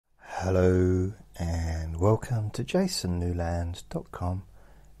Hello and welcome to jasonnewland.com.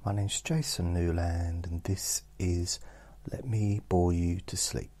 My name's Jason Newland and this is Let Me Bore You to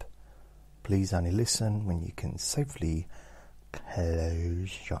Sleep. Please only listen when you can safely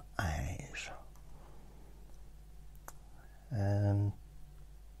close your eyes. Yeah,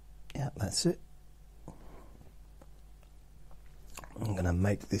 that's it. I'm going to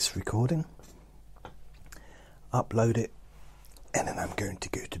make this recording, upload it, and then I'm going to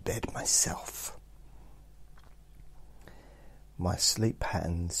go to bed myself. My sleep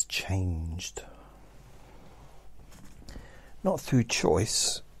patterns changed. Not through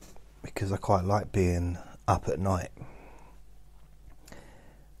choice, because I quite like being up at night.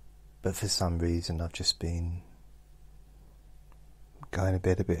 But for some reason I've just been going to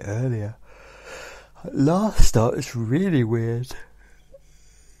bed a bit earlier. Last night was really weird.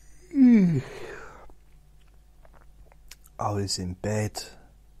 I was in bed.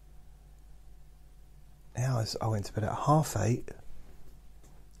 I went to bed at 8:30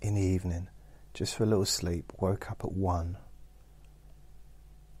 in the evening, just for a little sleep. Woke up at 1.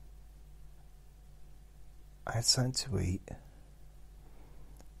 I had something to eat,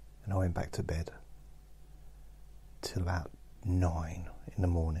 and I went back to bed till about 9 in the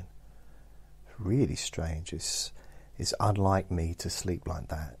morning. Really strange. It's unlike me to sleep like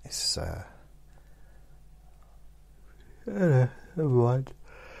that. It's never mind.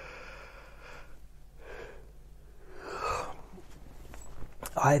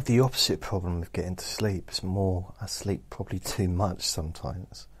 I have the opposite problem with getting to sleep. It's more, I sleep probably too much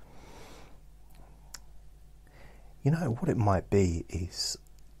sometimes. You know what it might be is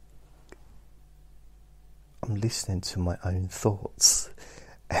I'm listening to my own thoughts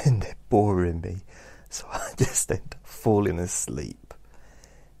and they're boring me, so I just end up falling asleep,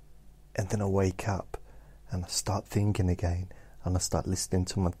 and then I wake up and I start thinking again, and I start listening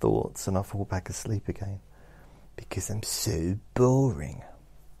to my thoughts, and I fall back asleep again because I'm so boring.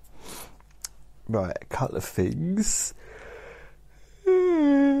 Right, a couple of things.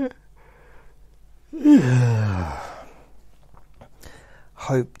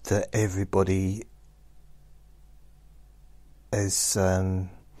 Hope that everybody has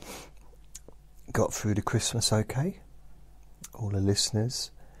got through the Christmas okay. All the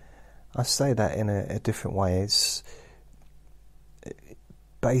listeners. I say that in a different way. It's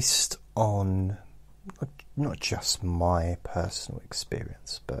based on not just my personal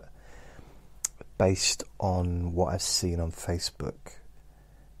experience, but based on what I've seen on Facebook.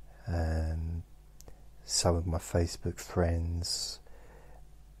 Some of my Facebook friends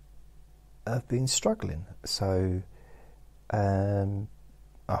have been struggling, so I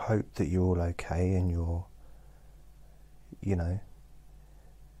hope that you're all okay and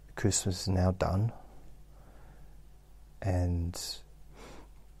Christmas is now done and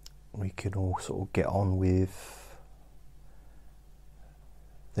we can all sort of get on with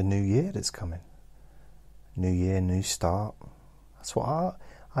the new year that's coming. New year, new start. That's what I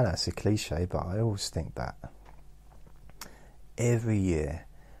know it's a cliche, but I always think that. Every year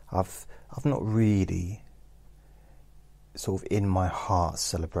I've not really sort of in my heart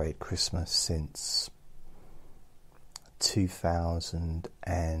celebrated Christmas since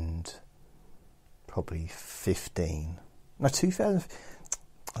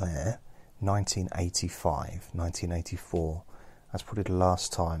 1985. That's probably the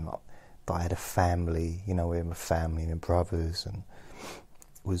last time that I had a family, where my family, my brothers, and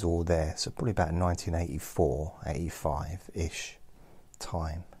was all there. So probably about 1984, 85-ish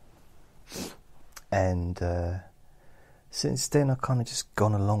time. And since then I've kind of just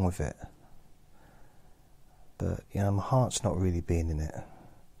gone along with it. But, my heart's not really been in it.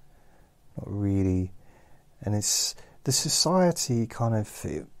 Not really. And it's the society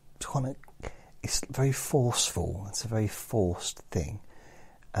it's very forceful. It's a very forced thing.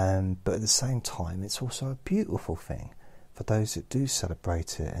 But at the same time, it's also a beautiful thing for those that do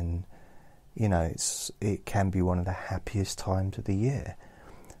celebrate it. And, it can be one of the happiest times of the year.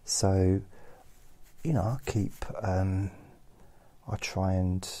 So, I try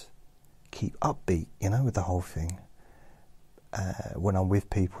and keep upbeat, with the whole thing when I'm with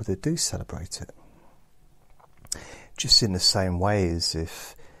people that do celebrate it. Just in the same way as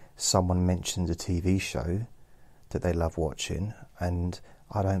if someone mentions a TV show that they love watching, and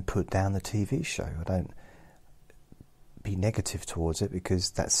I don't put down the TV show. I don't be negative towards it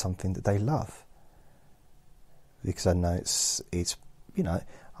because that's something that they love. Because I know it's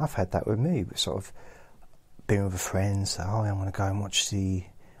I've had that with me. Sort of being with a friend, say, I'm going to go and when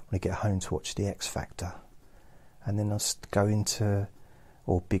I get home to watch the X Factor, and then I'll go into,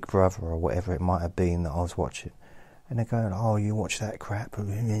 or Big Brother or whatever it might have been that I was watching, and they're going, "Oh, you watch that crap."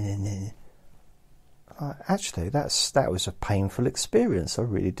 Actually, that was a painful experience. I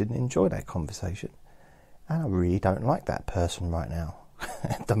really didn't enjoy that conversation, and I really don't like that person right now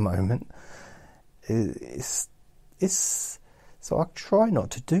at the moment. It's so I try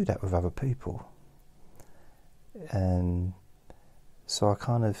not to do that with other people, and so I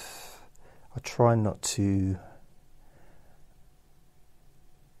try not to.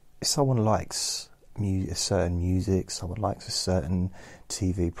 If someone likes a certain music, someone likes a certain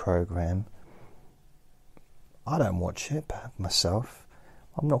TV program, I don't watch it myself.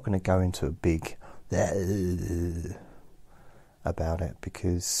 I'm not going to go into a big about it,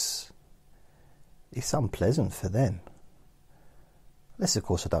 because it's unpleasant for them. Unless, of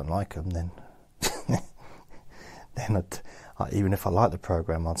course, I don't like them, then even if I like the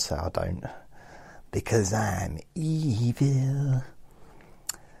program, I'd say I don't, because I'm evil.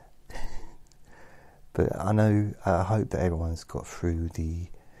 But I hope that everyone's got through the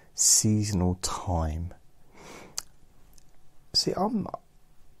seasonal time. See, I'm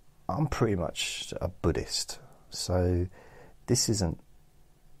pretty much a Buddhist, so this isn't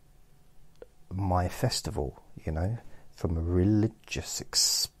my festival, from a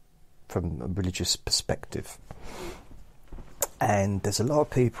religious perspective. And there's a lot of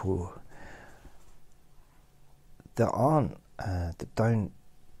people that don't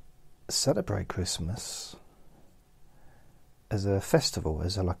celebrate Christmas as a festival,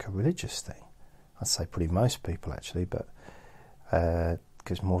 as a religious thing. I'd say pretty most people, actually, but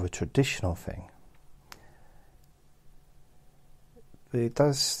because it's more of a traditional thing. But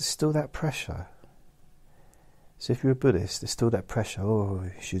there's still that pressure. So if you're a Buddhist, there's still that pressure. Oh,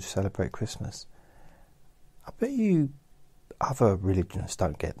 you should celebrate Christmas. I bet you other religions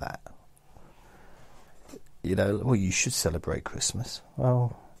don't get that. Well, you should celebrate Christmas.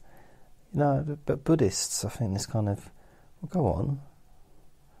 Well, but Buddhists, I think, this kind of, well, go on.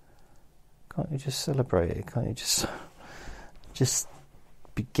 Can't you just celebrate it? Can't you just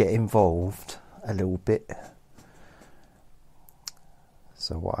get involved a little bit?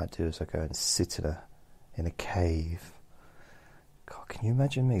 So what I do is I go and sit in a cave. God, can you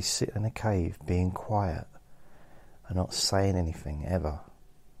imagine me sitting in a cave, being quiet and not saying anything ever?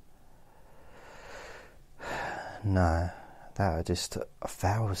 No, that would just a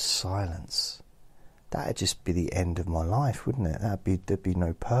vow of silence. That would just be the end of my life, wouldn't it? There'd be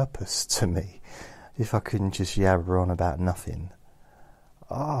no purpose to me if I couldn't just yabber on about nothing.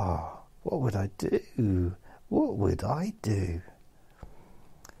 What would I do? What would I do?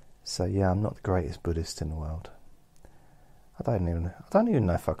 So yeah, I'm not the greatest Buddhist in the world. I don't even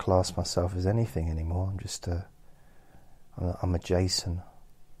know if I class myself as anything anymore. I'm a Jason,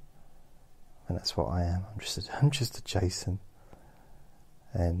 and that's what I am. I'm just a Jason,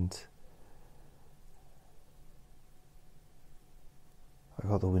 and I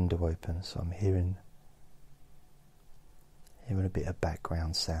got the window open, so I'm hearing a bit of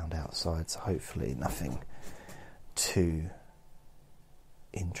background sound outside. So hopefully nothing too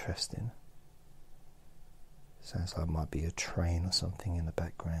interesting. Sounds like it might be a train or something in the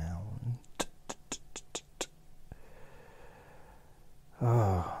background.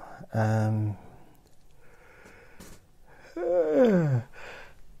 I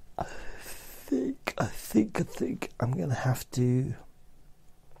think I'm going to have to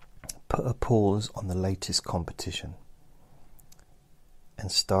put a pause on the latest competition and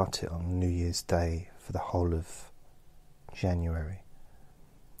start it on New Year's Day for the whole of January.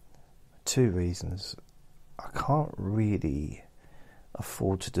 2 reasons. I can't really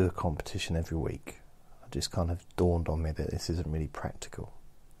afford to do a competition every week. It just kind of dawned on me that this isn't really practical.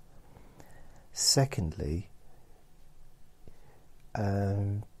 Secondly,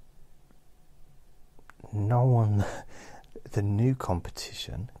 the new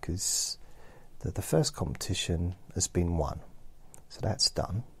competition, because the first competition has been won, so that's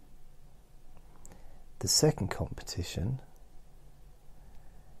done. The second competition,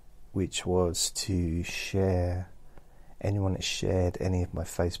 which was to share, anyone that shared any of my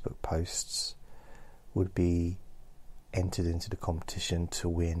Facebook posts would be entered into the competition to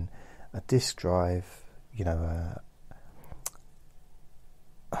win a disk drive,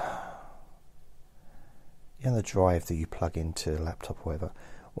 the drive that you plug into a laptop or whatever,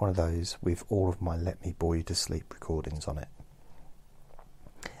 one of those with all of my Let Me Bore You to Sleep recordings on it.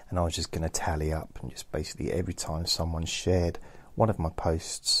 And I was just going to tally up, and just basically every time someone shared one of my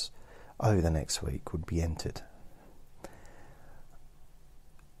posts over the next week would be entered.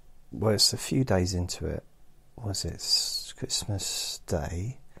 Well, it's a few days into it. Was it Christmas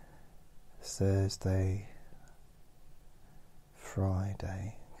Day? Thursday,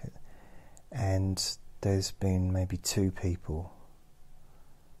 Friday, and there's been maybe 2 people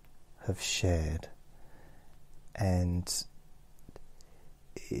have shared, and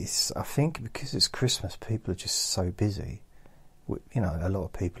I think because it's Christmas, people are just so busy. You know, a lot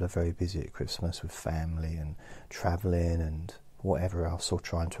of people are very busy at Christmas with family and travelling and whatever else, or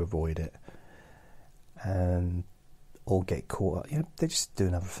trying to avoid it, or get caught up. You know, they're just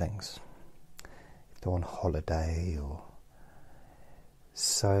doing other things. If they're on holiday, or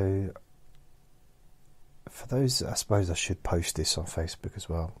so. For those, I suppose I should post this on Facebook as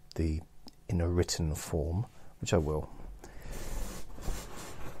well, in a written form, which I will.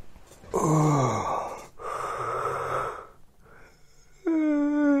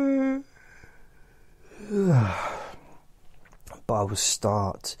 But I will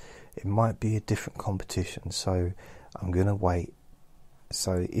start. It might be a different competition, so I'm going to wait.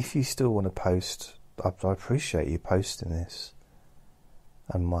 So if you still want to post, I appreciate you posting this,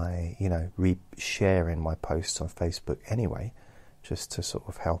 and my, you know, sharing my posts on Facebook anyway, just to sort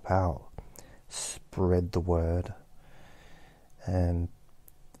of help out, spread the word. But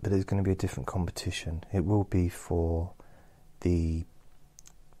there's going to be a different competition. It will be for the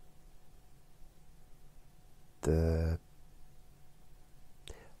I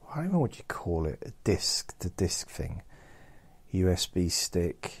don't know what you call it, the disc thing, USB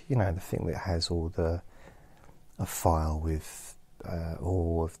stick, you know, the thing that has a file with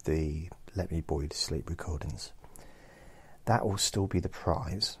all of the Let Me Bore You to Sleep recordings. That will still be the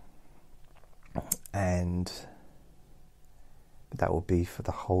prize, and that will be for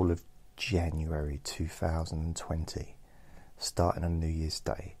the whole of January 2020, starting on New Year's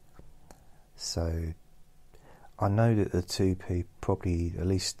Day. So I know that the 2 people, probably at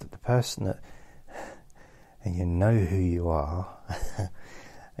least the person that, and you know who you are,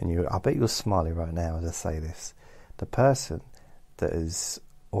 and I bet you're smiling right now as I say this, the person that is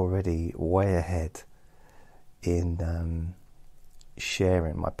already way ahead in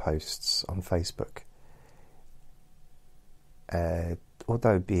sharing my posts on Facebook.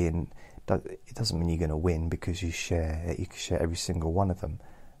 Although it doesn't mean you're going to win because you can share every single one of them,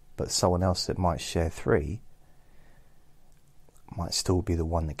 but someone else that might share 3 might still be the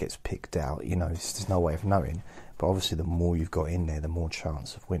one that gets picked out. You know, there's no way of knowing, but obviously the more you've got in there, the more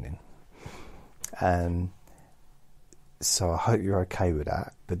chance of winning. So I hope you're okay with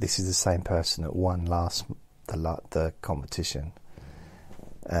that. But this is the same person that won the competition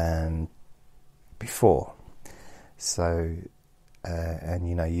before. So and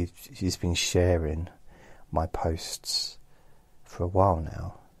you know, you've been sharing my posts for a while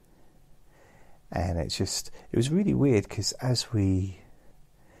now, and it was really weird because I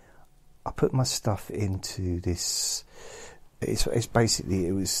put my stuff into this. It's basically,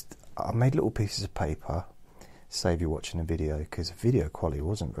 I made little pieces of paper. Save you watching a video, because the video quality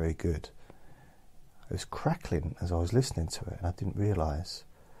wasn't very good. It was crackling as I was listening to it, and I didn't realise.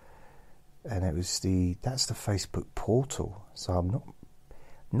 And that's the Facebook portal. So I'm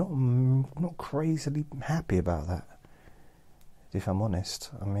not crazily happy about that, if I'm honest.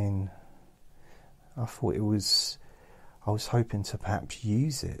 I mean, I thought I was hoping to perhaps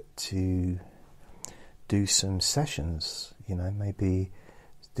use it to do some sessions, you know, maybe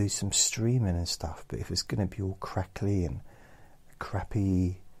do some streaming and stuff. But if it's going to be all crackly and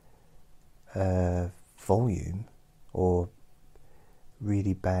crappy volume, or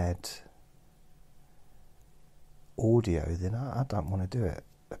really bad audio, then I don't want to do it.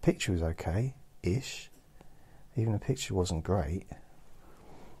 The picture was okay-ish. Even the picture wasn't great.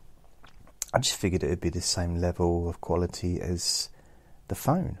 I just figured it would be the same level of quality as the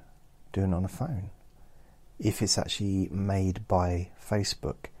phone, doing it on a phone. If it's actually made by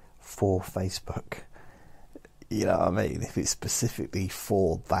Facebook, for Facebook, you know what I mean? If it's specifically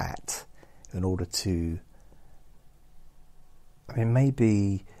for that, in order to, I mean,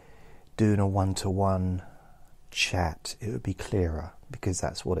 maybe doing a one-to-one chat, it would be clearer, because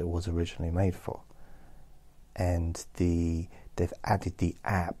that's what it was originally made for. And they've added the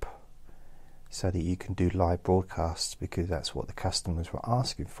app so that you can do live broadcasts, because that's what the customers were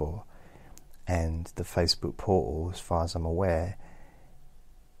asking for. And the Facebook portal, as far as I'm aware,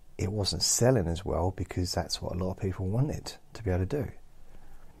 it wasn't selling as well, because that's what a lot of people wanted to be able to do.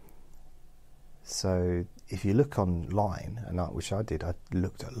 So if you look online, and which I did, I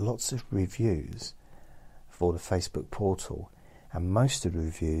looked at lots of reviews for the Facebook portal, and most of the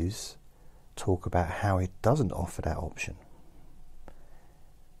reviews talk about how it doesn't offer that option.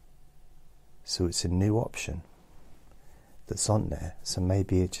 So it's a new option that's on there. So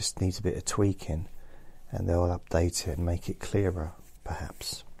maybe it just needs a bit of tweaking, and they'll update it and make it clearer,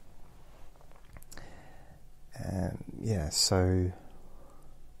 perhaps. Yeah, so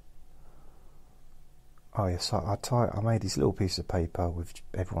Oh yes, I made these little pieces of paper with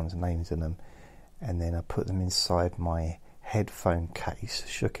everyone's names in them, and then I put them inside my headphone case,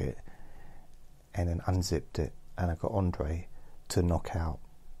 shook it, and then unzipped it, and I got Andre to knock out.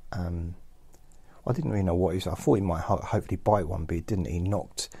 I didn't really know what he was. I thought he might hopefully bite one, but he didn't. He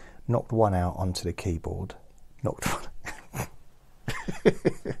knocked one out onto the keyboard. Knocked one.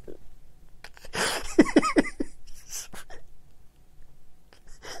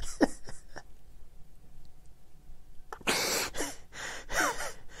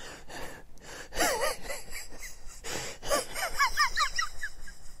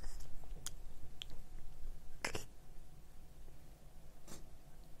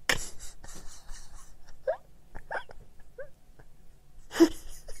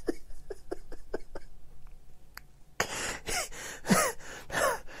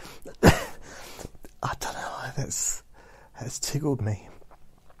 That's tickled me.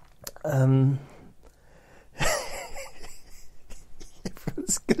 Everyone's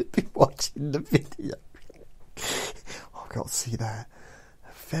going to be watching the video. I can't see that.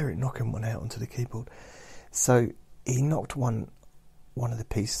 A ferret knocking one out onto the keyboard. So he knocked one of the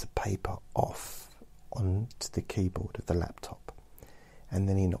pieces of paper off onto the keyboard of the laptop, and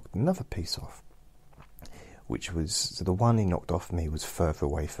then he knocked another piece off, which was, so the one he knocked off me was further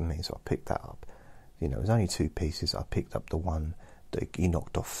away from me, so I picked that up. You know, it was only two pieces. I picked up the one that he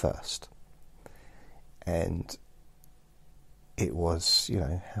knocked off first, and it was, you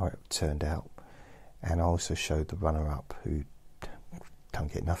know, how it turned out. And I also showed the runner-up, who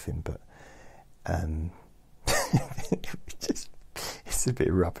don't get nothing, but it's a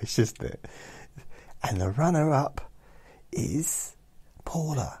bit rubbish, isn't it? And the runner-up is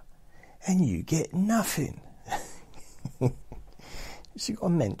Paula, and you get nothing. She got a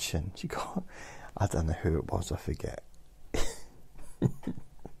mention. She got, I don't know who it was, I forget.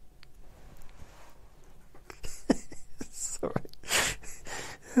 Sorry.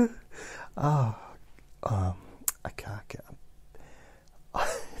 I can't get.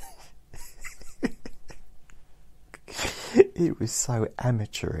 It was so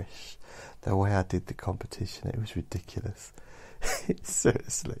amateurish, the way I did the competition. It was ridiculous.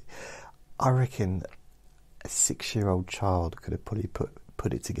 Seriously, I reckon a 6-year-old child could have probably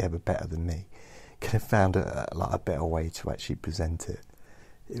put it together better than me. Could have found a better way to actually present it.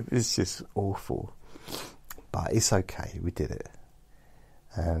 It was just awful, but it's okay. We did it.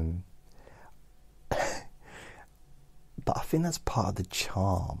 But I think that's part of the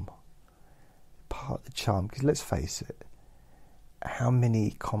charm. Because let's face it, how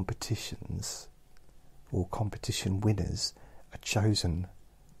many competitions or competition winners are chosen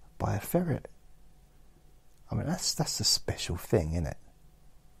by a ferret? I mean, that's a special thing, isn't it?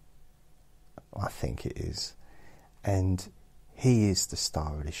 I think it is. And he is the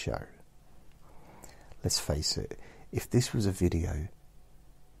star of the show. Let's face it, if this was a video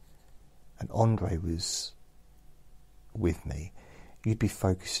and Andre was with me, you'd be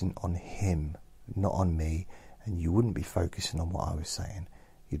focusing on him, not on me, and you wouldn't be focusing on what I was saying.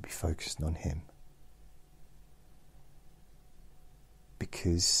 You'd be focusing on him.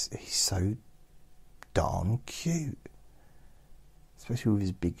 Because he's so darn cute. Especially with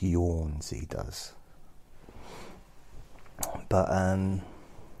his big yawns he does. But I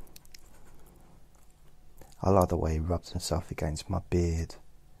like the way he rubs himself against my beard.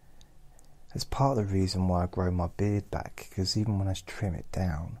 It's part of the reason why I grow my beard back, because even when I trim it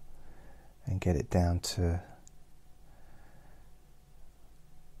down and get it down to,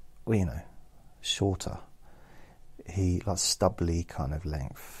 well, you know, shorter, he like stubbly kind of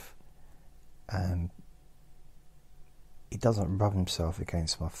length, and he doesn't rub himself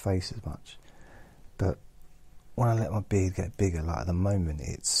against my face as much. But when I let my beard get bigger, like at the moment,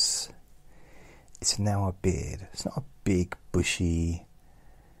 it's now a beard. It's not a big bushy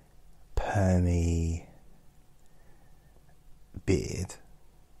permy beard,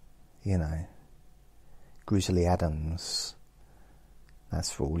 you know, Grizzly Adams.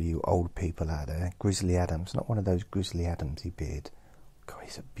 That's for all you old people out there. Grizzly Adams, not one of those Grizzly Adamsy beard. God,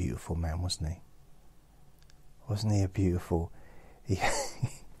 he's a beautiful man, wasn't he? Wasn't he a beautiful?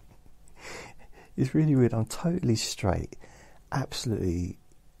 It's really weird. I'm totally straight, absolutely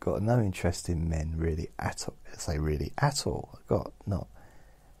got no interest in men really at all. I say really at all. I got not.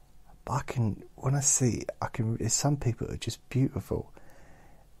 But I can, when I see, I can. There's some people that are just beautiful,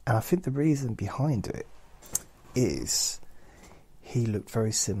 and I think the reason behind it is he looked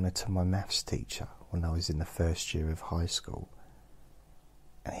very similar to my maths teacher when I was in the first year of high school,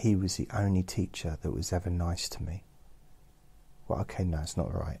 and he was the only teacher that was ever nice to me. Well, okay, no, it's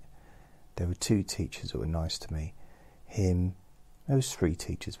not right. There were two teachers that were nice to me. Him There was 3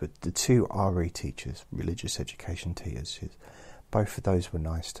 teachers, but the 2 RE teachers, religious education teachers, both of those were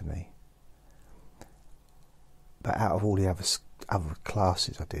nice to me. But out of all the other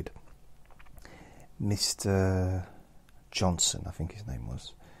classes I did, Mr. Johnson, I think his name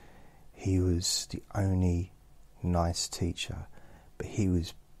was, he was the only nice teacher, but he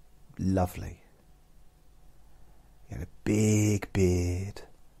was lovely. He had a big beard,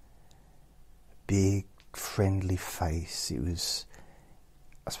 big friendly face. He was,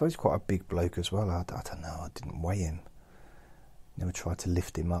 I suppose, quite a big bloke as well. I don't know, I didn't weigh him. Never tried to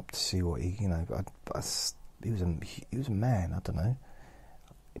lift him up to see what he, but he was a man, I don't know.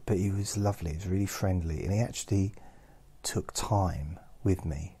 But he was lovely, he was really friendly, and he actually took time with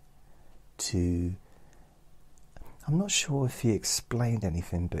me to, I'm not sure if he explained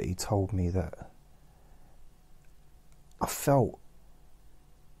anything, but he told me that I felt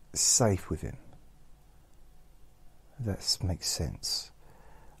safe with him. That makes sense.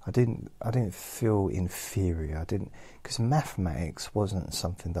 I didn't feel inferior. Because mathematics wasn't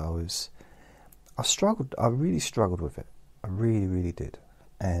something that I really struggled with it. I really, really did.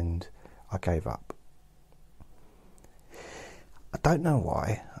 And I gave up. I don't know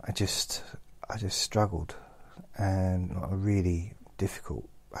why. I just struggled, and I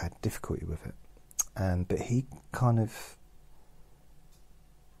had difficulty with it. But he kind of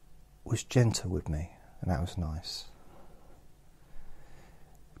was gentle with me, and that was nice.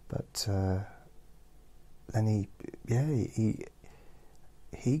 But then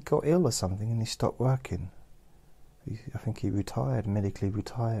he got ill or something, and he stopped working. I think he retired, medically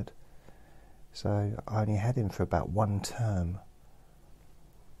retired. So I only had him for about 1 term.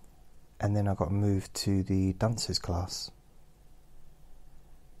 And then I got moved to the dunces class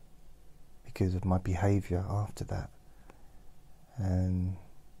because of my behaviour after that. And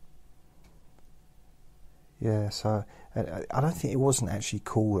yeah, so I don't think it wasn't actually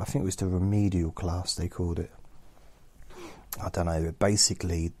called, I think it was the remedial class they called it. I don't know, but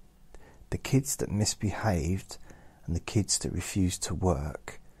basically the kids that misbehaved and the kids that refused to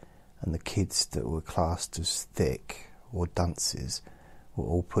work and the kids that were classed as thick or dunces were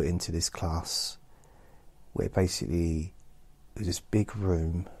all put into this class where basically it was this big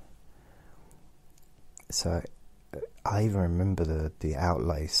room. So I even remember the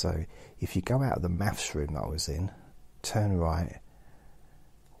outlay. So if you go out of the maths room that I was in, turn right,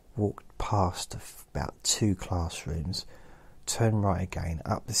 walk past about 2 classrooms, turn right again,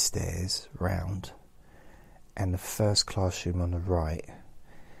 up the stairs, round, and the first classroom on the right,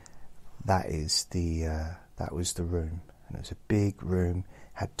 that was the room. And it was a big room,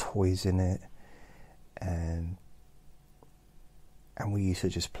 had toys in it, and we used to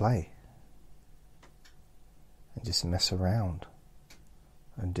just play and just mess around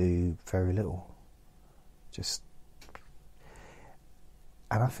and do very little.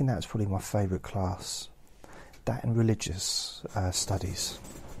 And I think that's probably my favourite class. That and religious studies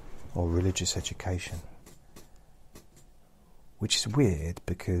or religious education, which is weird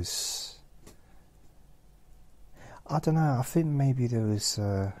because I don't know. I think maybe there was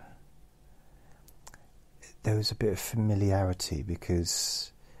a bit of familiarity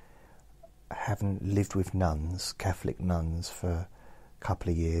because having lived with nuns, Catholic nuns, for a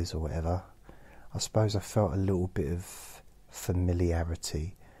couple of years or whatever, I suppose I felt a little bit of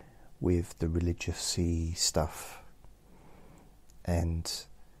familiarity with the religious-y stuff, and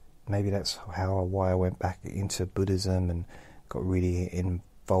maybe that's why I went back into Buddhism and got really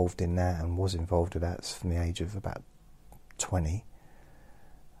involved in that and was involved with that from the age of about 20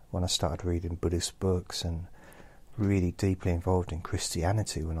 when I started reading Buddhist books, and really deeply involved in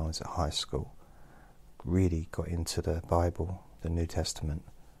Christianity when I was at high school. Really got into the Bible, the New Testament.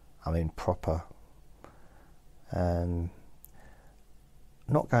 I mean proper.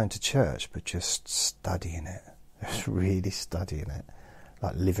 Not going to church, but just studying it. Just really studying it.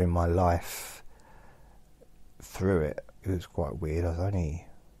 Like living my life through it. It was quite weird. I was only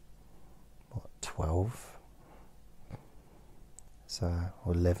 12, or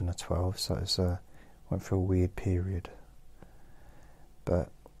 11 or 12, so it was, went through a weird period. But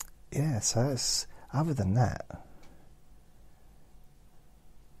yeah, so it's, other than that,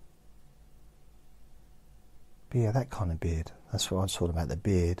 but yeah, that kind of beard. That's what I was talking about, the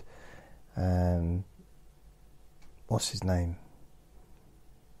beard. What's his name?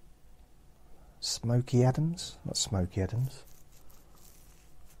 Smokey Adams? Not Smokey Adams.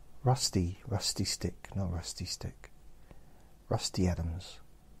 Rusty Stick, not Rusty Stick. Rusty Adams.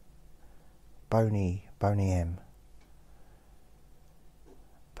 Boney M.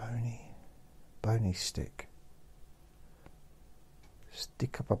 Boney Stick.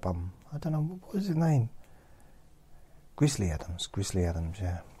 Stick up a bum. I don't know, what was his name? Grizzly Adams,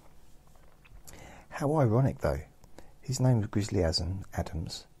 yeah. How ironic, though. His name was Grizzly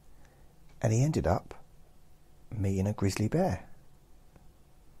Adams, and he ended up meeting a grizzly bear.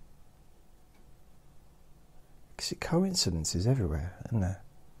 Because coincidences everywhere, isn't there?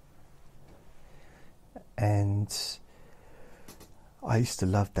 And I used to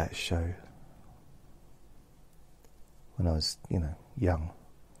love that show when I was, young,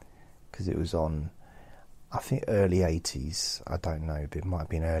 because it was on, I think, early 80s. I don't know, but it might have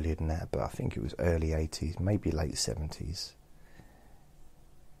been earlier than that, but I think it was early 80s, maybe late 70s.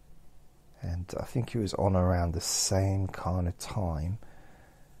 And I think it was on around the same kind of time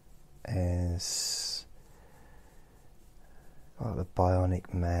as the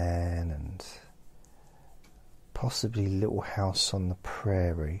Bionic Man and possibly Little House on the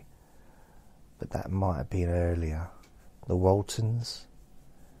Prairie, but that might have been earlier. The Waltons,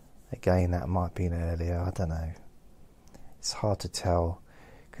 again, that might have been earlier. I don't know. It's hard to tell,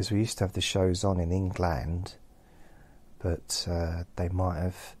 because we used to have the shows on in England, but they might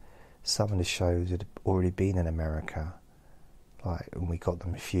have, some of the shows had already been in America, and we got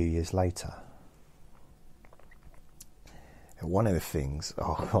them a few years later. And one of the things,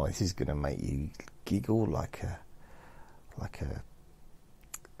 this is going to make you giggle like a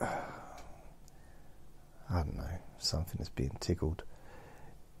I don't know, something that's being tickled.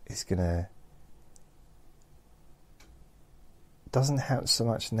 It's gonna, doesn't happen so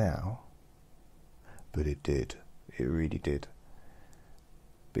much now, but it did. It really did.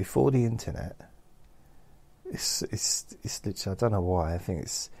 Before the internet, it's literally, I don't know why. I think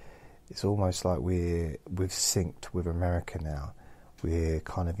it's almost like we've synced with America now. We're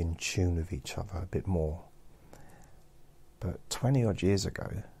kind of in tune with each other a bit more. But 20 odd years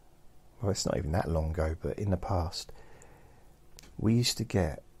ago, well, it's not even that long ago, but in the past, we used to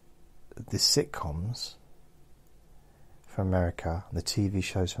get the sitcoms from America, the TV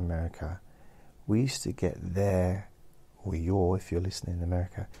shows from America. We used to get if you're listening in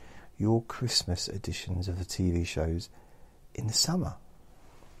America, your Christmas editions of the TV shows in the summer.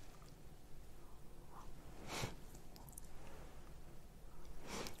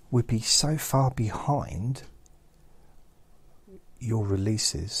 We'd be so far behind your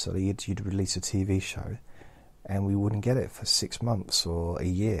releases, so you'd release a TV show and we wouldn't get it for 6 months or a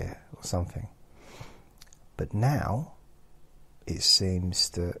year or something. But now it seems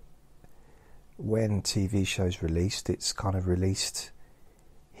that when TV shows released, it's kind of released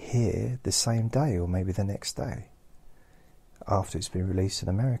here the same day or maybe the next day after it's been released in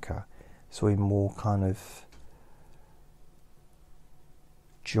America. So we're more kind of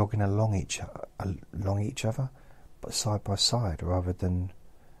jogging along each other, but side by side, rather than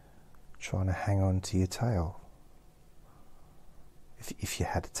trying to hang on to your tail. If you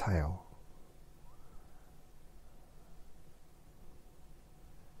had a tail.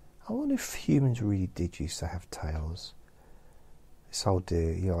 I wonder if humans really did used to have tails. This whole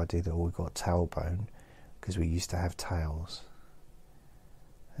idea that we got tailbone because we used to have tails.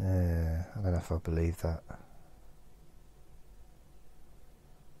 I don't know if I believe that.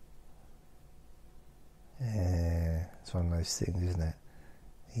 It's one of those things, isn't it?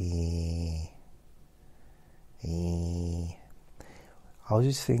 I was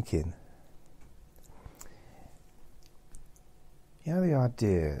just thinking, the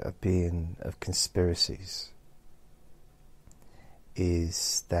idea of conspiracies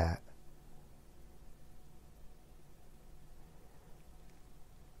is that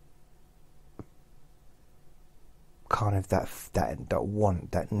kind of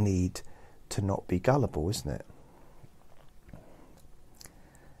that need to not be gullible, isn't it?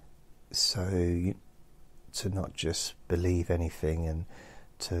 So to not just believe anything and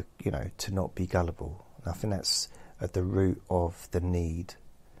to not be gullible. And I think that's at the root of the need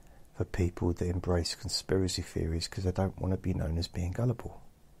for people that embrace conspiracy theories, because they don't want to be known as being gullible.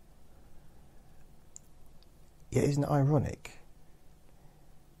 Yet isn't it ironic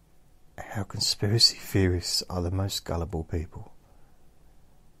how conspiracy theorists are the most gullible people?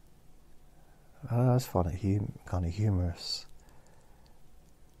 I just find it kind of humorous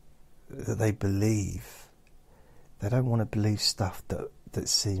that they don't want to believe stuff that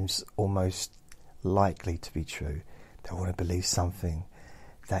seems almost likely to be true. They want to believe something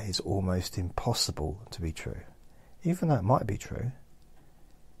that is almost impossible to be true, even though it might be true.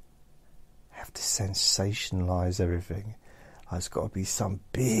 Have to sensationalise everything. It's got to be some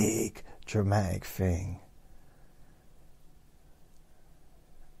big dramatic thing.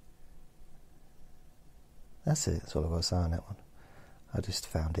 That's it. That's all I've got to say on that one. I just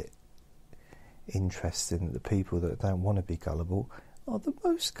found it interesting that the people that don't want to be gullible are the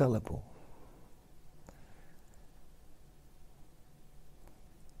most gullible.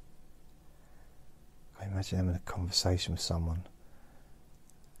 Imagine having a conversation with someone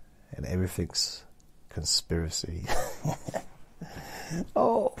and everything's conspiracy.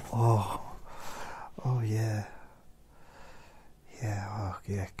 Oh yeah.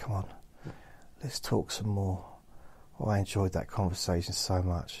 Yeah, come on. Let's talk some more. Oh, I enjoyed that conversation so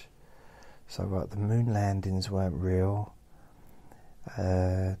much. So, right, the moon landings weren't real.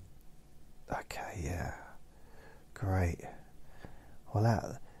 Okay, yeah. Great. Well,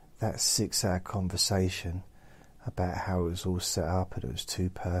 that 6-hour conversation about how it was all set up and it was too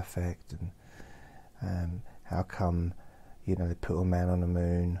perfect, and how come, they put a man on the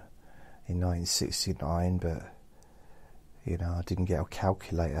moon in 1969, but, I didn't get a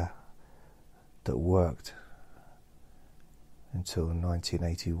calculator that worked until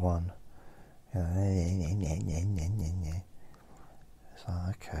 1981. So,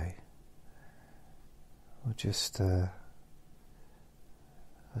 okay. We'll just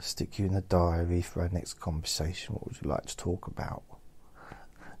I'll stick you in the diary for our next conversation. What would you like to talk about?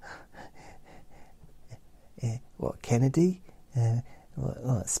 What, Kennedy?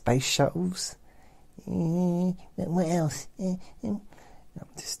 What, space shuttles? What else?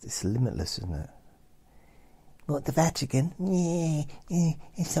 It's limitless, isn't it? What, the Vatican? Yeah,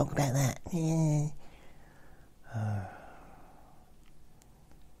 let's talk about that. Yeah.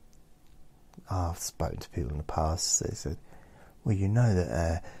 I've spoken to people in the past. They said, well, you know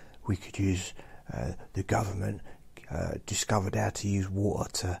that we could use, the government discovered how to use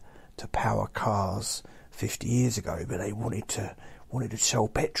water to power cars 50 years ago, but they wanted to sell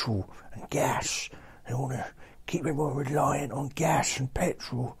petrol and gas. They want to keep everyone reliant on gas and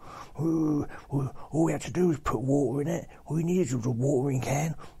petrol. Ooh, all we had to do was put water in it. All we needed was a watering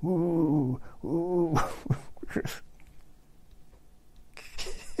can. Ooh.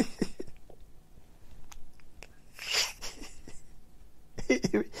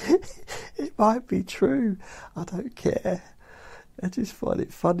 It might be true. I don't care. I just find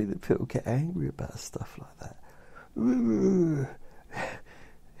it funny that people get angry about stuff like that. Ooh.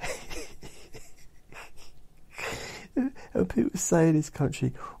 And people say in this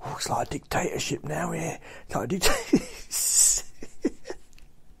country, oh, it's like a dictatorship now, yeah. It's like a dictatorship.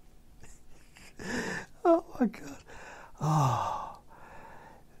 Oh my God. Oh.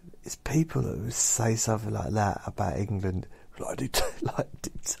 It's people that would say something like that about England, like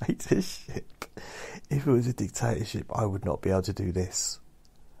dictatorship. If it was a dictatorship, I would not be able to do this.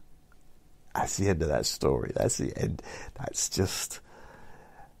 That's the end of that story. That's the end. That's just,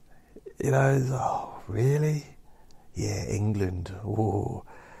 oh, really? Yeah, England. Oh,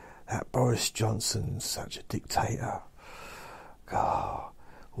 that Boris Johnson's such a dictator. God,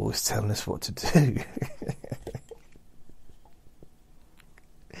 always telling us what to do.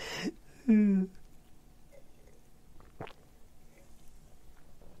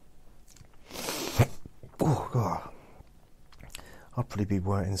 Oh, God. I'd probably be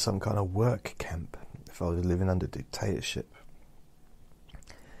working in some kind of work camp if I was living under dictatorship.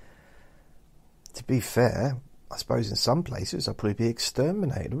 To be fair, I suppose in some places I'd probably be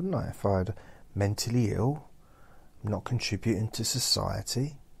exterminated, wouldn't I? If I had mentally ill, not contributing to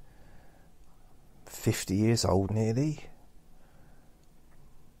society, 50 years old nearly.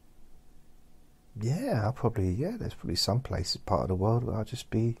 Yeah, there's probably some places, part of the world where I'll just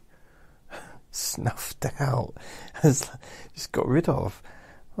be snuffed out, just got rid of.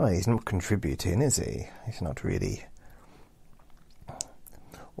 Well, he's not contributing, is he? He's not really.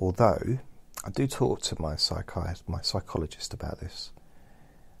 Although I do talk to my psychologist about this,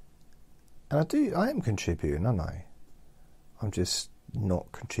 and I am contributing, aren't I? I'm just not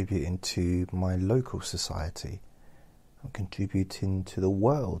contributing to my local society. I'm contributing to the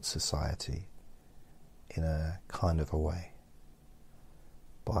world society in a kind of a way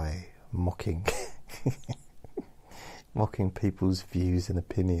by mocking people's views and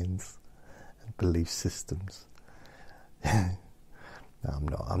opinions and belief systems. No,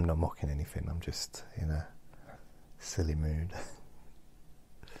 I'm not mocking anything. I'm just in a silly mood.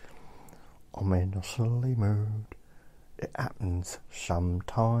 I'm in a silly mood. It happens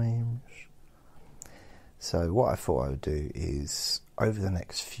sometimes. So what I thought I would do is, over the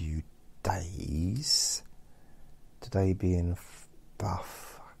next few days, today being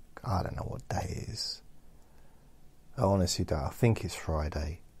I don't know what day it is. I honestly don't. I think it's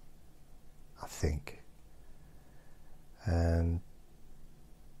Friday. I think.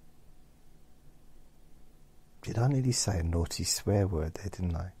 Did I nearly say a naughty swear word there,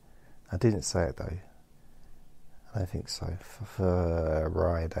 didn't I? I didn't say it though. I don't think so. For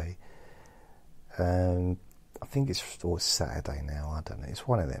Friday. I think it's Saturday now. I don't know. It's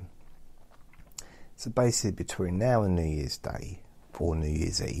one of them. So basically, between now and New Year's Day, or New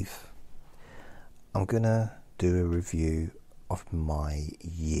Year's Eve, I'm gonna do a review of my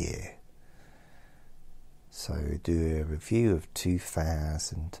year. So do a review of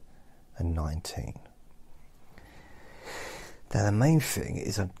 2019. Now the main thing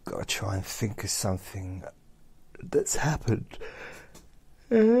is I've got to try and think of something that's happened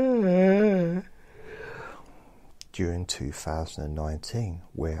during 2019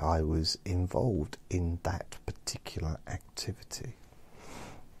 where I was involved in that particular activity.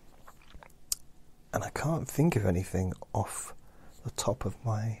 And I can't think of anything off the top of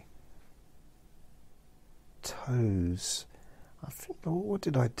my toes. I think, what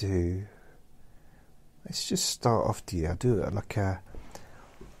did I do? Let's just start off the year. I do it like a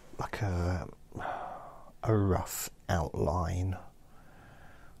rough outline.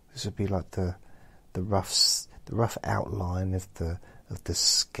 This would be like the rough outline of the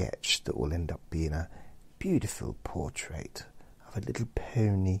sketch that will end up being a beautiful portrait of a little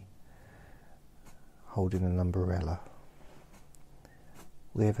pony holding an umbrella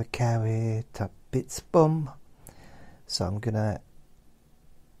with a carrot up its bum. So I'm gonna.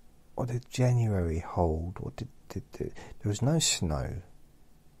 What did January hold? What did there was no snow.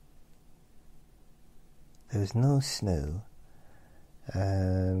 There was no snow.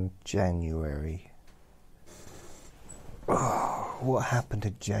 January. Oh, what happened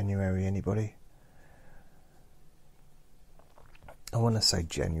in January? Anybody? I want to say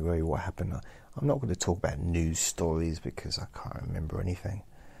January. What happened? I'm not going to talk about news stories because I can't remember anything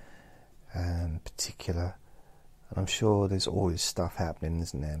particular. And I'm sure there's always stuff happening,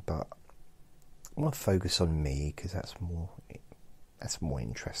 isn't there? But I want to focus on me because that's more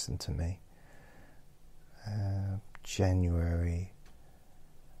interesting to me. January.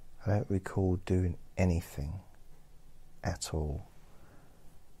 I don't recall doing anything at all.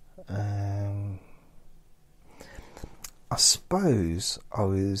 I suppose I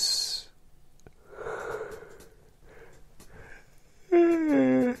was.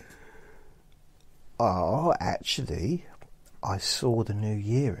 Oh, actually, I saw the new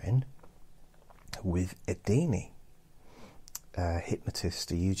year in with Edini, a hypnotist,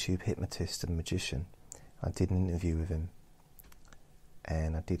 a YouTube hypnotist and magician. I did an interview with him,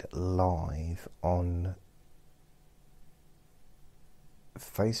 and I did it live on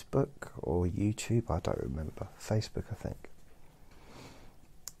Facebook or YouTube. I don't remember. Facebook, I think.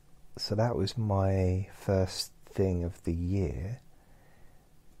 So that was my first thing of the year.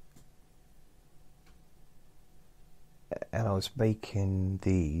 And I was making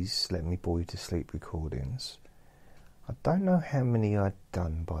these Let Me Bore You to Sleep recordings. I don't know how many I'd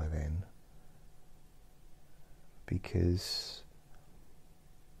done by then, because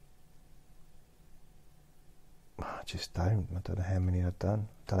I just don't. I don't know how many I've done.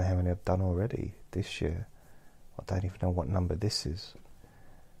 I don't know how many I've done already this year. I don't even know what number this is.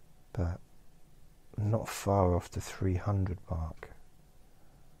 But I'm not far off the 300 mark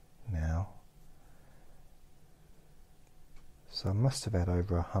now. So I must have had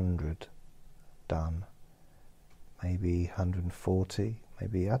over 100 done. Maybe 140.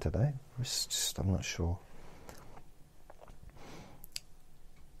 Maybe, I don't know. I'm not sure.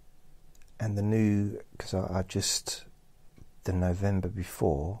 And the new, because I just, the November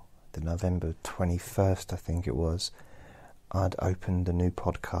before, the November 21st I think it was, I'd opened a new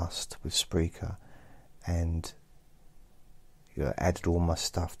podcast with Spreaker and added all my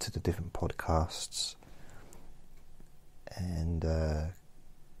stuff to the different podcasts, and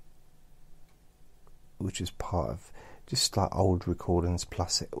which is part of just like old recordings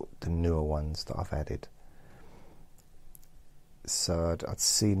plus the newer ones that I've added. So I'd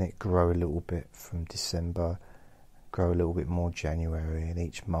seen it grow a little bit from December, grow a little bit more January, and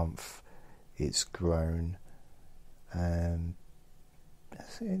each month it's grown. The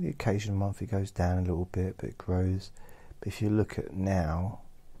occasional month it goes down a little bit, but it grows. But if you look at now,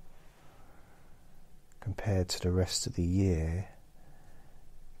 compared to the rest of the year,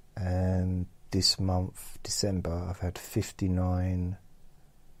 this month, December, I've had 59,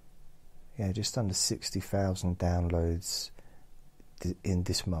 just under 60,000 downloads in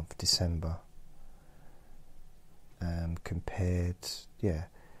this month, December, compared, and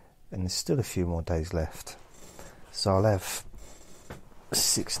there's still a few more days left, so I'll have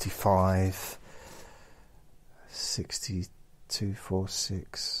 65, 62,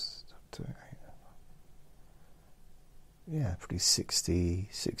 46, probably 60,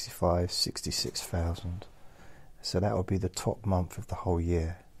 65, 66,000. So that would be the top month of the whole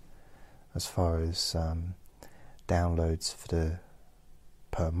year as far as downloads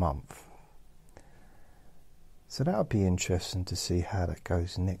per month. So that would be interesting to see how that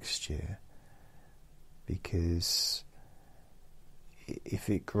goes next year, because if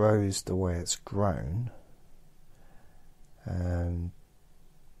it grows the way it's grown, but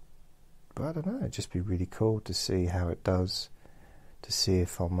I don't know, it'd just be really cool to see how it does, to see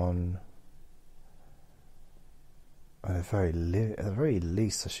if I'm on, at the very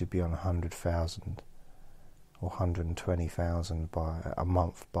least I should be on 100,000 or 120,000 by a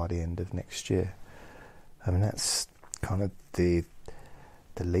month by the end of next year. I mean, that's kind of the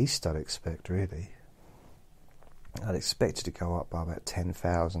least I'd expect, really. I'd expect it to go up by about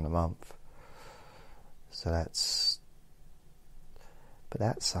 10,000 a month. So that's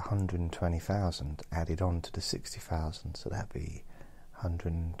 120,000 added on to the 60,000. So that'd be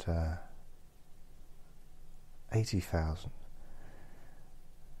 180,000.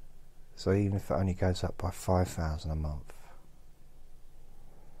 So even if it only goes up by 5,000 a month,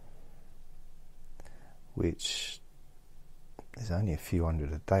 which is only a few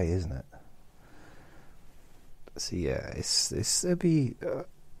hundred a day, isn't it? So yeah, it'll be.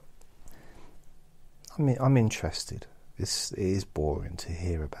 I'm interested. It is boring to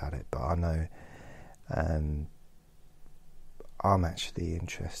hear about it, but I know I'm actually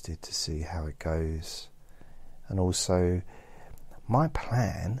interested to see how it goes. And also, my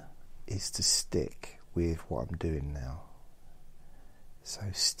plan is to stick with what I'm doing now. So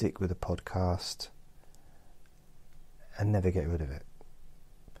stick with the podcast and never get rid of it.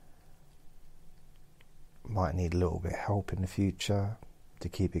 Might need a little bit of help in the future to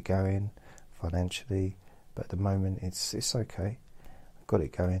keep it going financially, but at the moment it's okay. I've got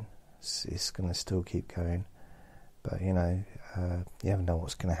it going. It's going to still keep going, but you know, you never know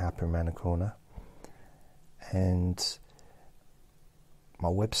what's going to happen around the corner. And my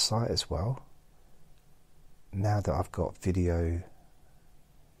website as well, now that I've got video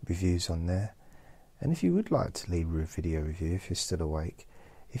reviews on there, and if you would like to leave a video review, if you're still awake,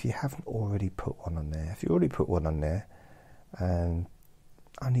 if you haven't already put one on there, if you already put one on there,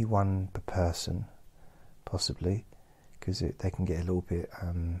 only one per person, possibly, because they can get a little bit,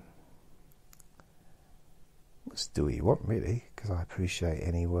 let's do what you want, really, because I appreciate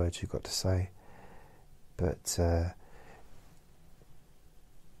any words you've got to say, but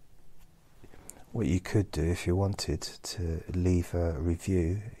what you could do, if you wanted to leave a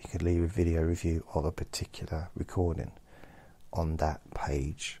review, you could leave a video review of a particular recording on that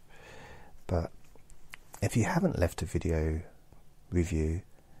page. But if you haven't left a video review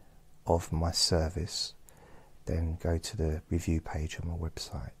of my service, then go to the review page on my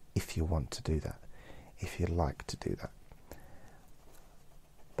website if you want to do that, if you'd like to do that.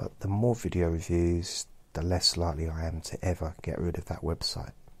 But the more video reviews, the less likely I am to ever get rid of that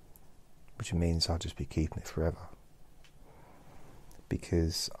website, which means I'll just be keeping it forever,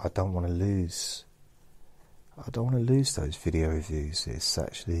 because I don't want to lose those video reviews. It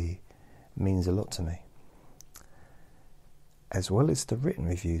actually means a lot to me, as well as the written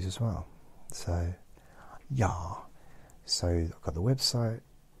reviews as well. So yeah, so I've got the website,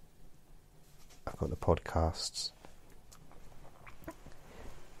 I've got the podcasts.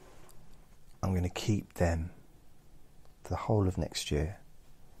 I'm going to keep them for the whole of next year.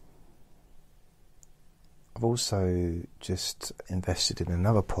 I've also just invested in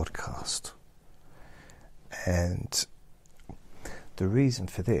another podcast, and the reason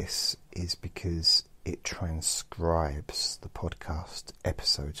for this is because it transcribes the podcast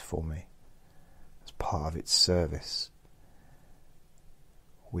episodes for me as part of its service,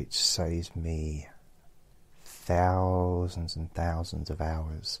 which saves me thousands and thousands of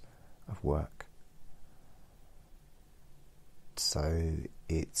hours of work. So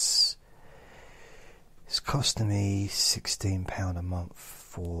it's costing me £16 a month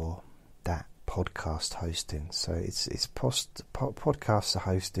for that podcast hosting. So podcasts are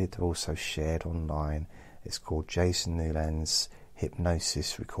hosted, they're also shared online. It's called Jason Newland's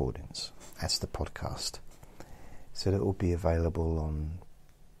Hypnosis Recordings. That's the podcast. So that will be available on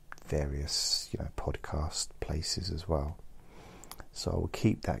various, podcast places as well. So I will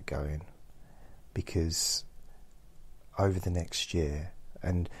keep that going, because over the next year,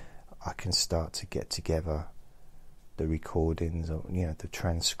 and I can start to get together the recordings, or the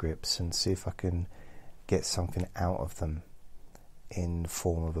transcripts, and see if I can get something out of them in the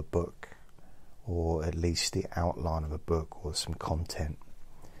form of a book, or at least the outline of a book, or some content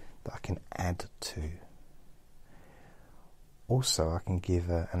that I can add to. Also, I can give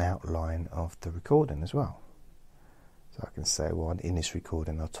an outline of the recording as well. So I can say, well, in this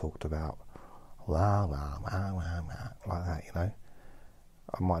recording I talked about wah, wah, wah, wah, wah, like that,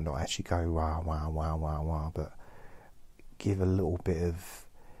 I might not actually go wah, wah, wah, wah, wah, but give a little bit of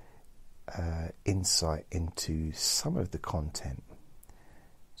insight into some of the content,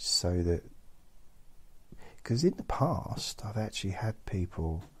 so that, Because in the past, I've actually had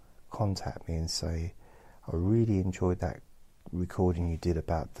people contact me and say, I really enjoyed that recording you did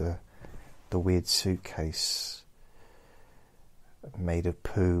about the weird suitcase made of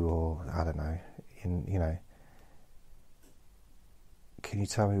poo, or I don't know, you know, can you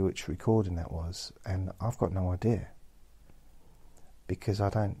tell me which recording that was? And I've got no idea, because I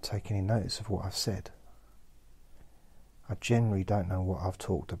don't take any notice of what I've said. I generally don't know what I've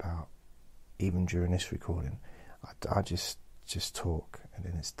talked about, even during this recording. I just talk, and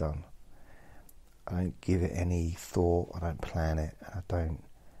then it's done. I don't give it any thought, I don't plan it, and I don't,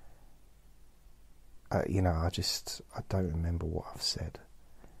 you know, I don't remember what I've said,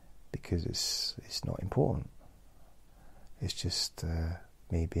 because it's not important. It's just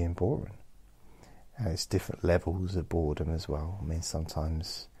me being boring. And it's different levels of boredom as well. I mean,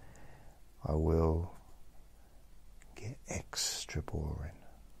 sometimes I will get extra boring.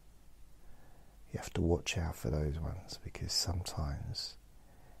 You have to watch out for those ones, because sometimes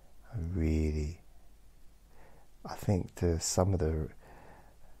I think some of the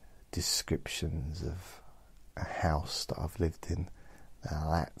descriptions of a house that I've lived in,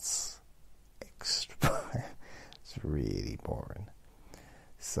 now that's extra. It's really boring.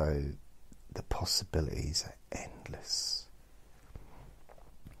 So the possibilities are endless.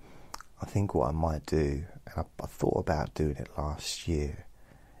 I think what I might do, and I thought about doing it last year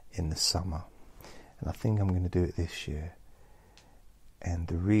in the summer, and I think I'm going to do it this year. And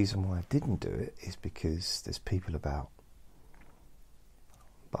the reason why I didn't do it is because there's people about.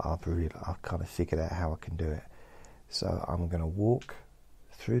 But I've kind of figured out how I can do it. So I'm going to walk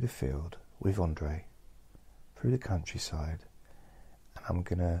through the field with Andre, through the countryside, and I'm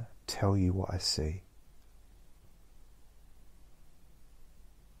going to tell you what I see.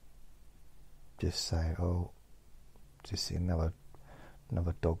 Just say, oh, just see another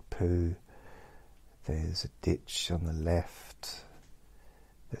dog poo. There's a ditch on the left.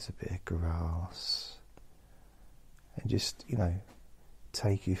 There's a bit of grass. And just, you know,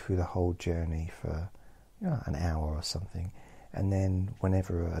 take you through the whole journey for, you know, an hour or something. And then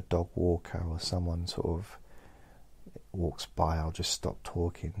whenever a dog walker or someone sort of walks by, I'll just stop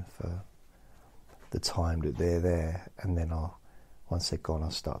talking for the time that they're there, and then once they're gone,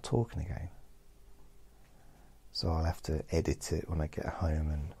 I'll start talking again. So I'll have to edit it when I get home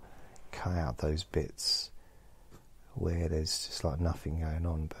and cut out those bits where there's just like nothing going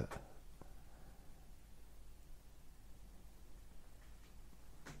on. But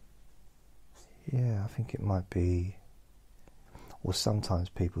yeah, I think it might be. Well, sometimes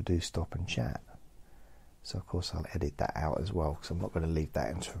people do stop and chat, so of course I'll edit that out as well, because I'm not going to leave that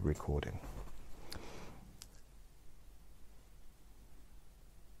into a recording.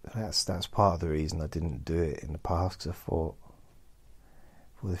 That's part of the reason I didn't do it in the past, because I thought,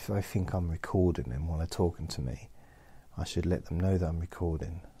 well, if I think I'm recording them while they're talking to me, I should let them know that I'm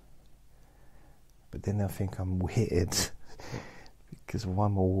recording. But then they'll think I'm weird because why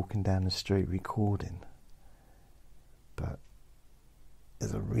am I walking down the street recording? But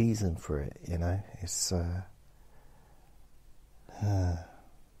there's a reason for it, you know. It's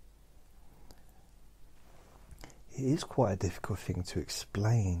it is quite a difficult thing to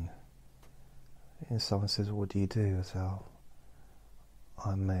explain. You know, someone says, "What do you do?" I say, "Oh,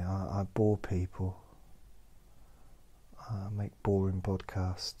 I bore people. I make boring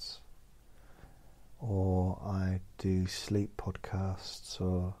podcasts, or I do sleep podcasts."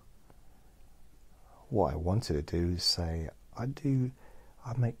 Or what I wanted to do is say, I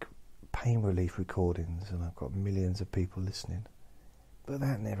make pain relief recordings, and I've got millions of people listening. But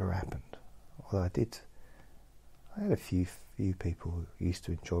that never happened. Although I had a few people who used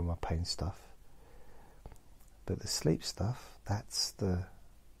to enjoy my pain stuff. But the sleep stuff, that's the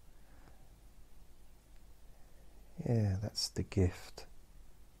gift.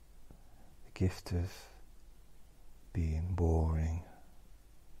 The gift of being boring.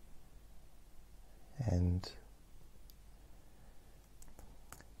 And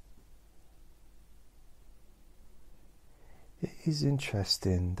it is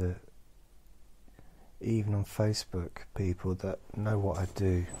interesting that even on Facebook, people that know what I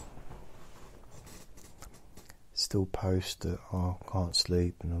do still post that, oh, I can't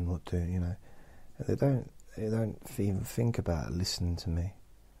sleep and I'm not doing, you know. They don't even think about listening to me,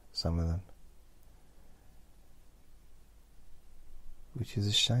 some of them. Which is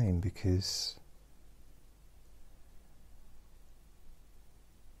a shame, because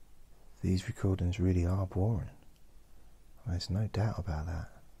these recordings really are boring. There's no doubt about that.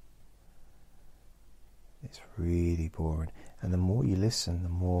 It's really boring. And the more you listen, the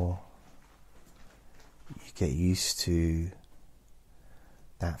more you get used to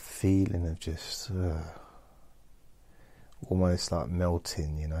that feeling of just almost like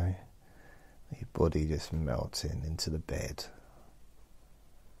melting, you know, your body just melting into the bed.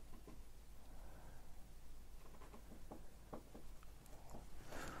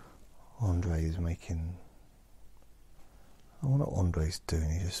 Andre's making, I wonder what Andre's doing.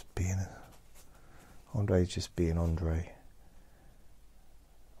 He's just being Andre's just being Andre.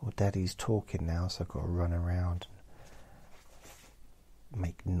 Well, Daddy's talking now, so I've got to run around and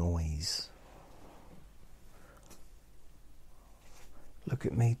make noise. Look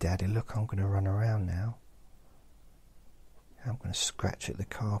at me, Daddy, look, I'm going to run around now. I'm going to scratch at the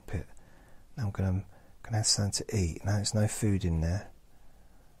carpet. Now I'm going to have something to eat. Now there's no food in there.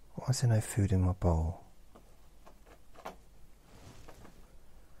 Why is there no food in my bowl?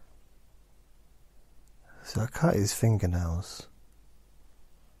 So I cut his fingernails.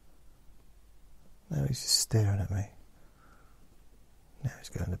 Now he's just staring at me. Now he's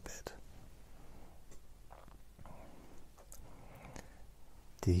going to bed.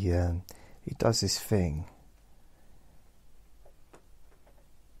 He does this thing.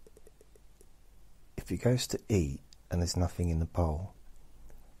 If he goes to eat and there's nothing in the bowl,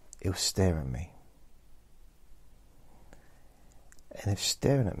 he'll stare at me. And if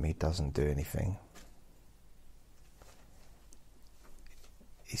staring at me doesn't do anything,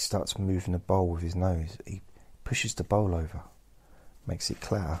 he starts moving the bowl with his nose. He pushes the bowl over, makes it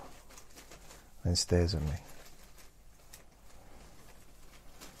clatter, and then stares at me.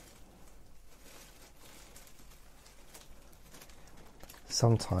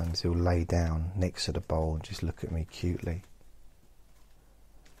 Sometimes he'll lay down next to the bowl and just look at me cutely.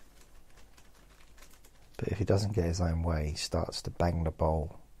 But if he doesn't get his own way, he starts to bang the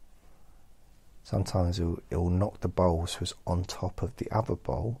bowl. Sometimes he'll knock the bowl so it's on top of the other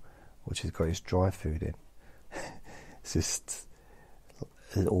bowl, which has got his dry food in. It's just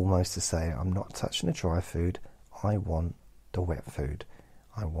almost to say, I'm not touching the dry food, I want the wet food.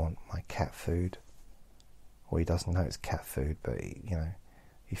 I want my cat food. Well, he doesn't know it's cat food, but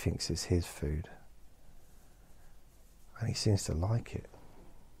he thinks it's his food. And he seems to like it.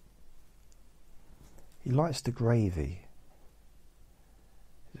 He likes the gravy.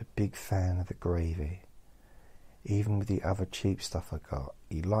 He's a big fan of the gravy. Even with the other cheap stuff I got,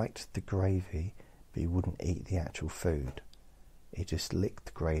 he liked the gravy, but he wouldn't eat the actual food. He just licked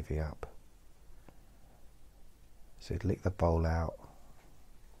the gravy up. So he'd lick the bowl out,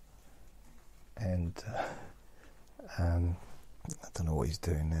 and I don't know what he's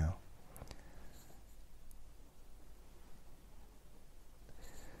doing now.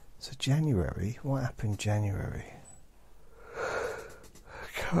 So January, what happened in January? I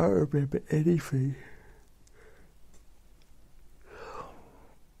can't remember anything.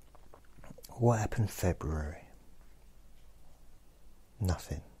 What happened in February?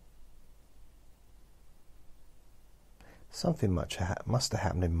 Nothing. Something must have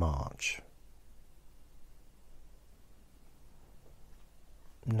happened in March.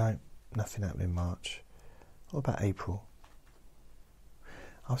 No, nothing happened in March. What about April?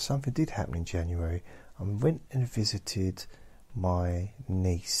 Oh, something did happen in January. I went and visited my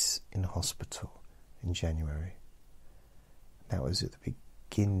niece in hospital in January. That was at the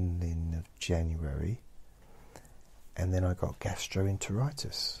beginning of January. And then I got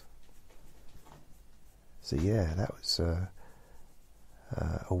gastroenteritis. So yeah, that was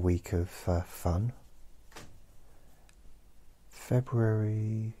a week of fun.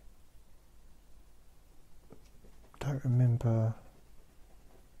 February, don't remember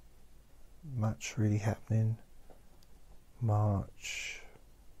much really happening. March,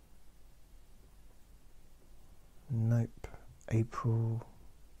 nope. April,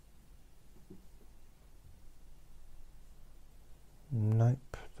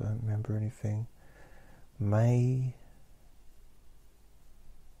 nope, don't remember anything. May,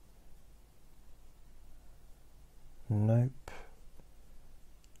 nope.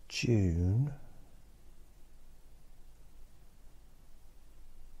 June,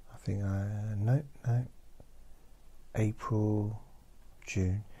 I think nope. April,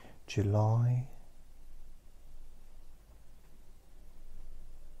 June, July,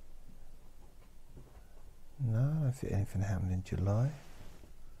 no, I don't think anything happened in July.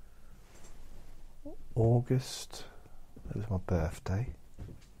 August, that was my birthday.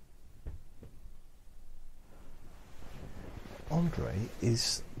 Andre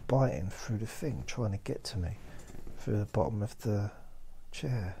is biting through the thing, trying to get to me through the bottom of the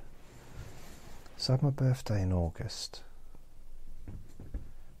chair. So I had my birthday in August.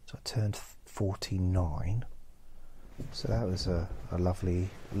 So I turned 49. So that was a lovely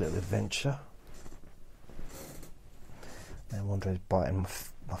little adventure. Now Andre's biting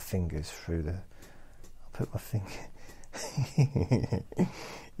my fingers through the... I put my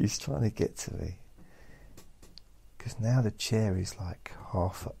He's trying to get to me. Because now the chair is like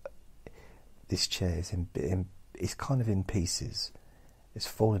half... This chair is it's kind of in pieces. It's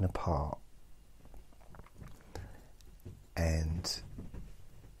falling apart. And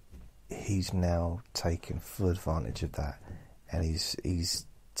he's now taken full advantage of that. And he's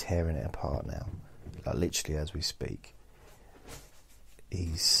tearing it apart now. Like literally as we speak.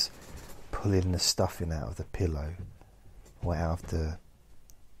 He's pulling the stuffing out of the pillow. Or out of the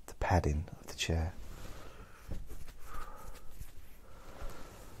padding of the chair.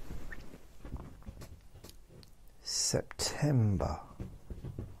 September.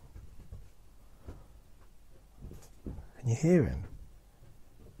 Can you hear him?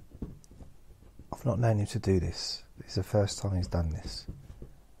 I've not known him to do this. This is the first time he's done this.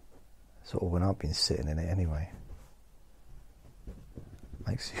 Sort of when I've been sitting in it anyway.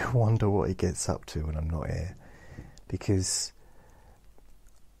 Makes you wonder what he gets up to when I'm not here. Because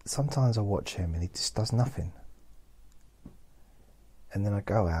sometimes I watch him and he just does nothing. And then I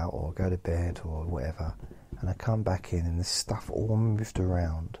go out or go to bed or whatever, and I come back in and there's stuff all moved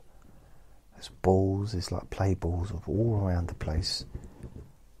around. There's balls, there's like play balls all around the place.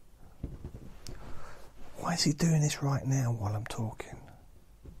 Why is he doing this right now while I'm talking?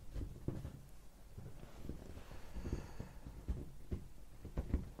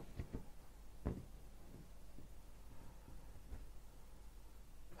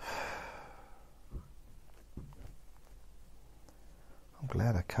 I'm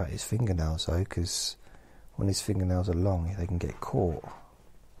glad I cut his fingernails though, because when his fingernails are long, they can get caught.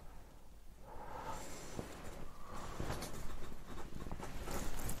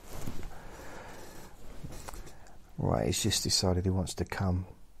 Right, he's just decided he wants to come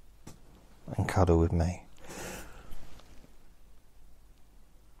and cuddle with me.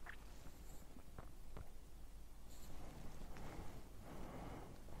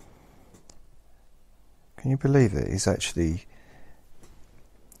 Can you believe it? He's actually...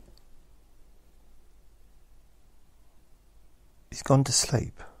 He's gone to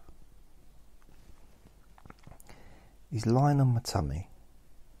sleep. He's lying on my tummy.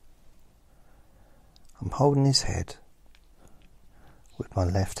 I'm holding his head with my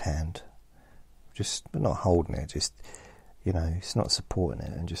left hand. Just not holding it, just, you know, it's not supporting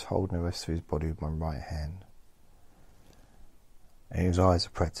it, and just holding the rest of his body with my right hand. And his eyes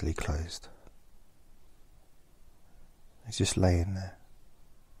are practically closed. He's just laying there.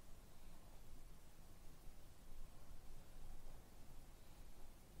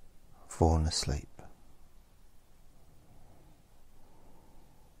 Falling asleep.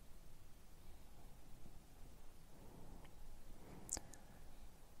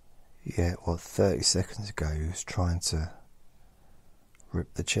 Yeah, well, 30 seconds ago he was trying to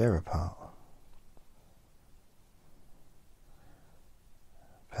rip the chair apart.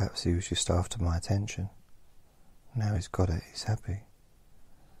 Perhaps he was just after my attention. Now he's got it, he's happy.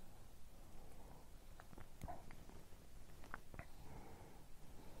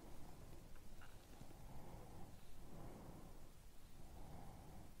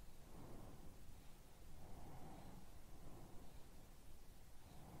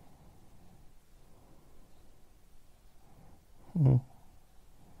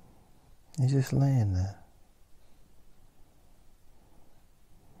 He's just laying there.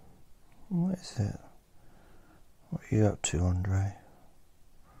 What is it? What are you up to, Andre?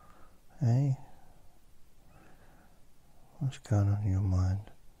 Hey? What's going on in your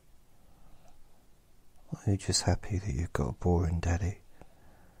mind? Or are you just happy that you've got a boring daddy?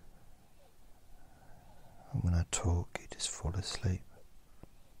 And when I talk, you just fall asleep.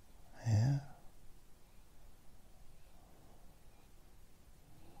 Yeah?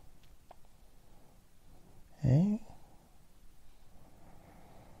 Hey?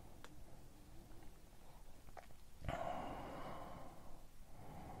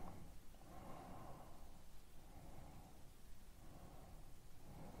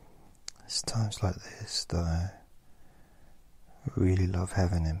 It's times like this that I really love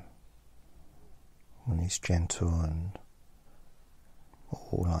having him. When he's gentle and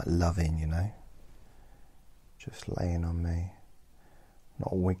all like loving, you know. Just laying on me.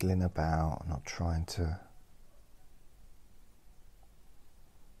 Not wiggling about, not trying to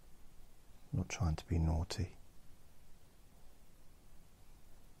be naughty.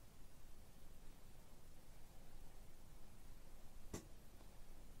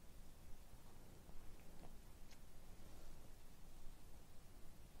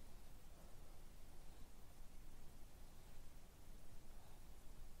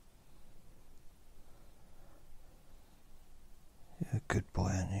 You're a good boy,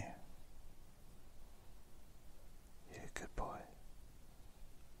 aren't you? You're a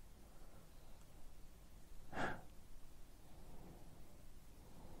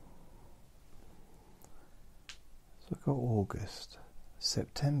I got August,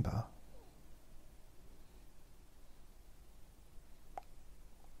 September.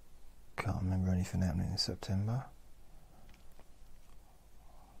 Can't remember anything happening in September.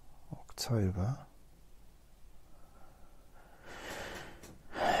 October.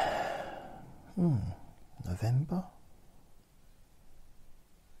 November.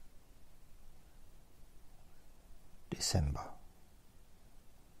 December.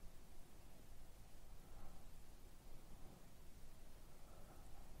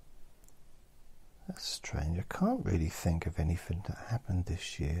 That's strange. I can't really think of anything that happened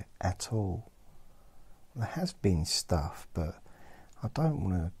this year at all. There has been stuff, but I don't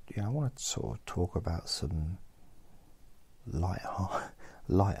want to, I want to sort of talk about some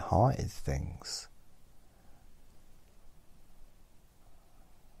light-hearted things.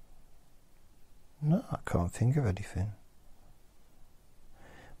 No, I can't think of anything.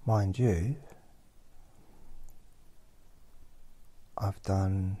 Mind you, I've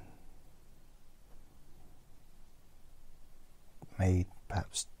made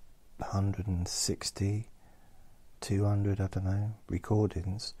perhaps 160, 200, I don't know,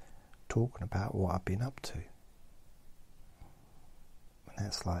 recordings talking about what I've been up to. And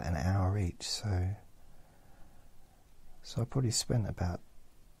that's like an hour each, so I probably spent about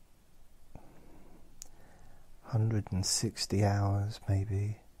 160 hours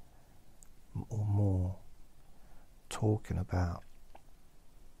maybe, or more, talking about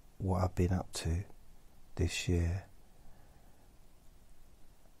what I've been up to this year.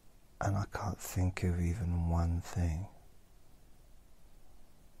 And I can't think of even one thing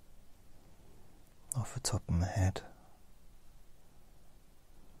off the top of my head.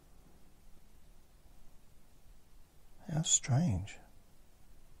 How strange.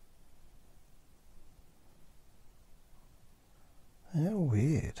 How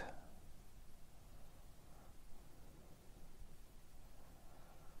weird.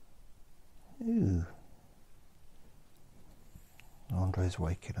 Ew. Andre's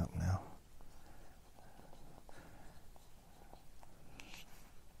waking up now.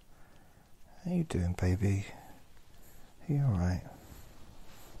 How you doing, baby? Are you alright?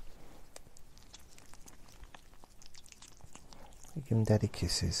 You give him daddy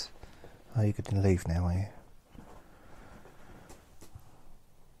kisses. Oh, you're going to leave now, are you?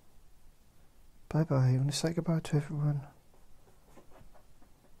 Bye bye. You want to say goodbye to everyone?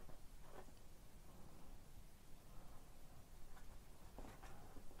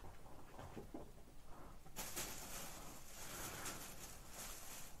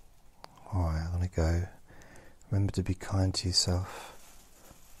 Alright, I'm going to go. Remember to be kind to yourself.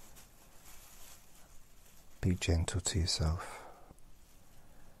 Be gentle to yourself.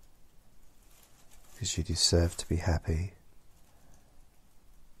 Because you deserve to be happy.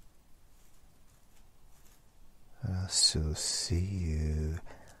 And I shall see you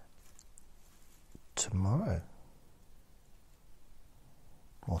tomorrow.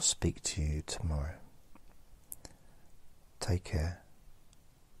 Or speak to you tomorrow. Take care.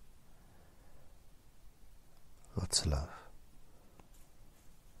 Lots of love.